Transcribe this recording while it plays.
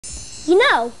You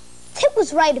know, Tip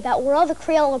was right about where all the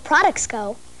Crayola products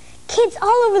go. Kids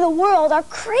all over the world are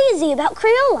crazy about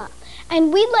Crayola.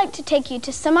 And we'd like to take you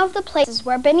to some of the places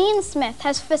where Benny and Smith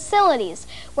has facilities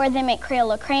where they make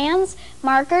Crayola crayons,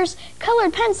 markers,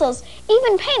 colored pencils,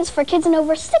 even paints for kids in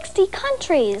over 60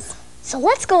 countries. So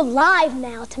let's go live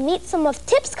now to meet some of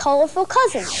Tip's colorful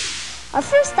cousins. Our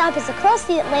first stop is across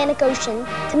the Atlantic Ocean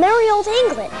to merry old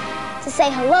England to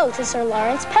say hello to Sir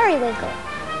Lawrence Periwinkle.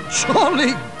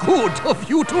 Jolly good of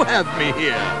you to have me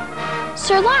here.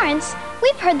 Sir Lawrence,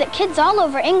 we've heard that kids all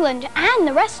over England and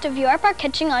the rest of Europe are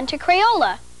catching on to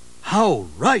Crayola. How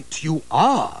right you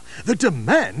are. The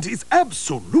demand is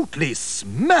absolutely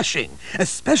smashing,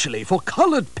 especially for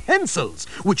colored pencils,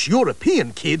 which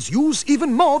European kids use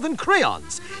even more than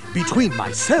crayons. Between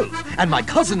myself and my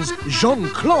cousins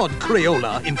Jean-Claude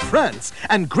Crayola in France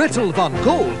and Gretel von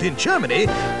Gold in Germany,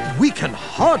 we can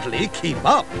hardly keep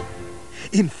up.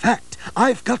 In fact,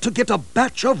 I've got to get a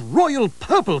batch of royal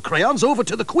purple crayons over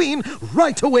to the Queen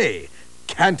right away.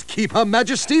 Can't keep Her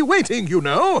Majesty waiting, you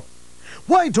know.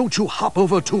 Why don't you hop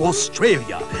over to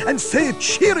Australia and say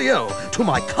cheerio to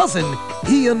my cousin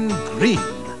Ian Green?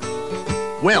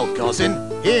 Well, cousin,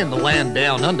 here in the land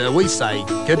down under, we say,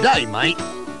 "G'day, mate."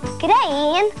 G'day,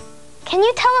 Ian. Can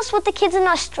you tell us what the kids in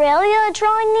Australia are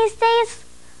drawing these days?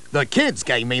 The kids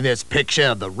gave me this picture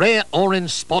of the rare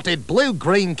orange-spotted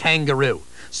blue-green kangaroo.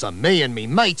 So me and me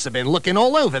mates have been looking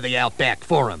all over the outback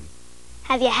for him.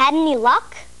 Have you had any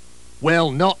luck? Well,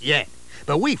 not yet.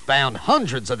 But we found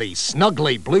hundreds of these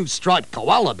snuggly blue-striped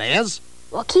koala bears.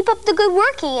 Well, keep up the good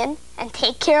work, Ian, and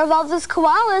take care of all those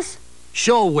koalas.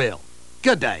 Sure will.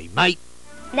 Good day, mate.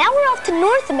 Now we're off to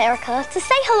North America to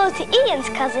say hello to Ian's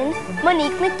cousin,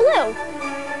 Monique McBlue.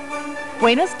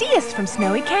 Buenos dias from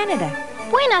snowy Canada.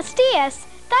 Buenos dias.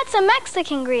 That's a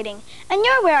Mexican greeting, and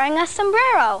you're wearing a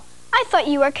sombrero. I thought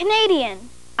you were Canadian.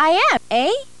 I am,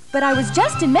 eh? But I was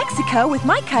just in Mexico with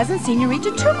my cousin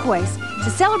Senorita Turquoise to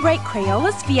celebrate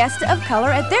Crayola's Fiesta of Color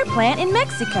at their plant in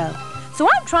Mexico. So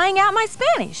I'm trying out my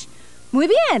Spanish. Muy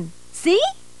bien. See?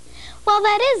 Well,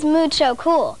 that is mucho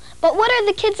cool. But what are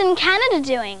the kids in Canada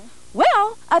doing?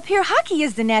 Well, up here hockey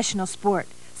is the national sport.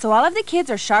 So all of the kids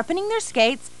are sharpening their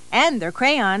skates and their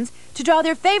crayons to draw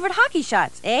their favorite hockey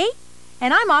shots, eh?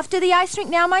 And I'm off to the ice rink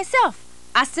now myself.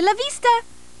 Hasta la vista.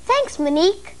 Thanks,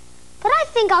 Monique. But I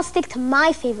think I'll stick to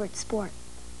my favorite sport,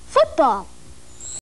 football.